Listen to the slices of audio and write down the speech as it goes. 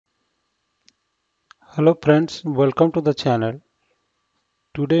Hello friends, welcome to the channel.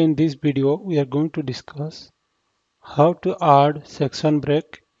 Today in this video we are going to discuss how to add section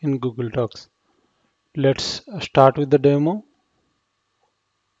break in Google Docs. Let's start with the demo.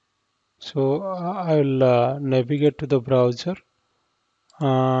 So I will navigate to the browser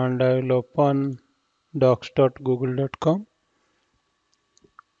and I will open docs.google.com.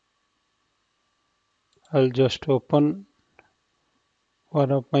 I'll just open one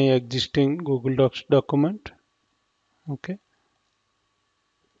of my existing Google Docs document. Okay.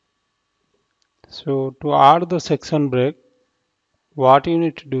 So to add the section break, what you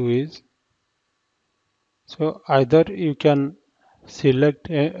need to do is, so either you can select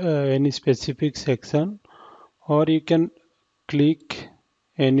any specific section or you can click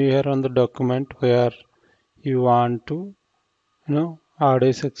anywhere on the document where you want to add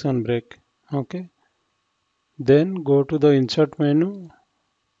a section break. Okay, then go to the insert menu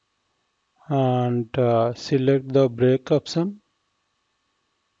and select the break option.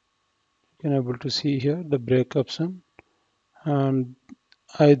 You can able to see here the break option, and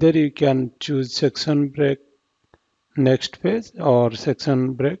either you can choose section break next page or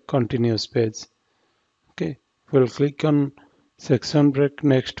section break continuous page. Okay, we'll click on section break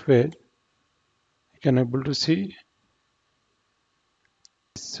next page. You can able to see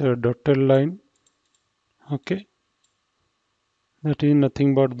this dotted line. Okay, that is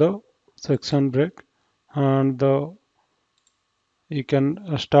nothing but the section break, and you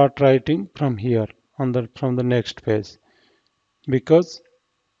can start writing from here on the from the next page, because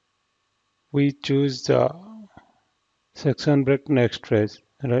we choose the section break next page,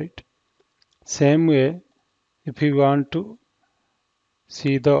 right? Same way, if you want to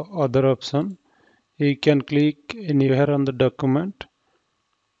see the other option, you can click anywhere on the document,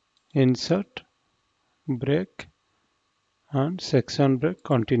 insert break and section break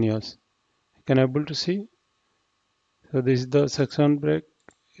continuous. You can able to see, so this is the section break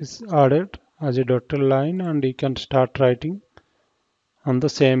is added as a dotted line, and you can start writing on the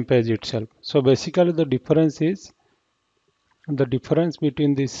same page itself. So basically the difference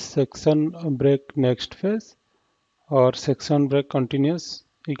between this section break next phase or section break continuous,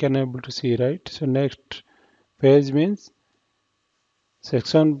 you can able to see, right? So next page means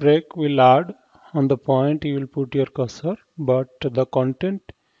section break will add on the point you will put your cursor, but the content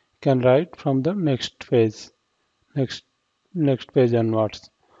can write from the next phase, next page onwards.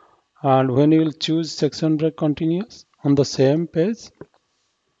 And when you will choose section break continuous on the same page,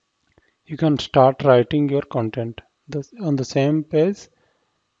 you can start writing your content. On the same page,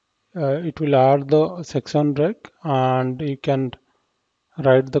 it will add the section break and you can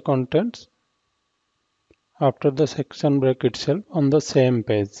write the contents after the section break itself on the same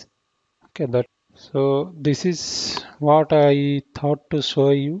page. Okay, that. So this is what I thought to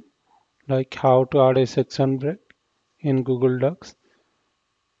show you, like how to add a section break in Google Docs.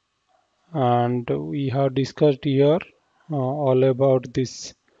 And we have discussed here all about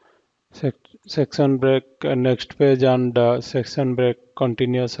this section break next page and section break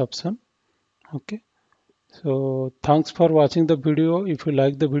continuous option. Okay, so thanks for watching the video. If you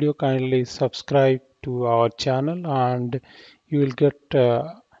like the video, kindly subscribe to our channel and you will get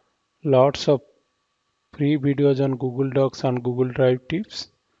lots of free videos on Google Docs and Google Drive tips.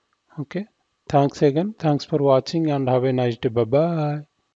 Okay, thanks again, thanks for watching and have a nice day. Bye bye.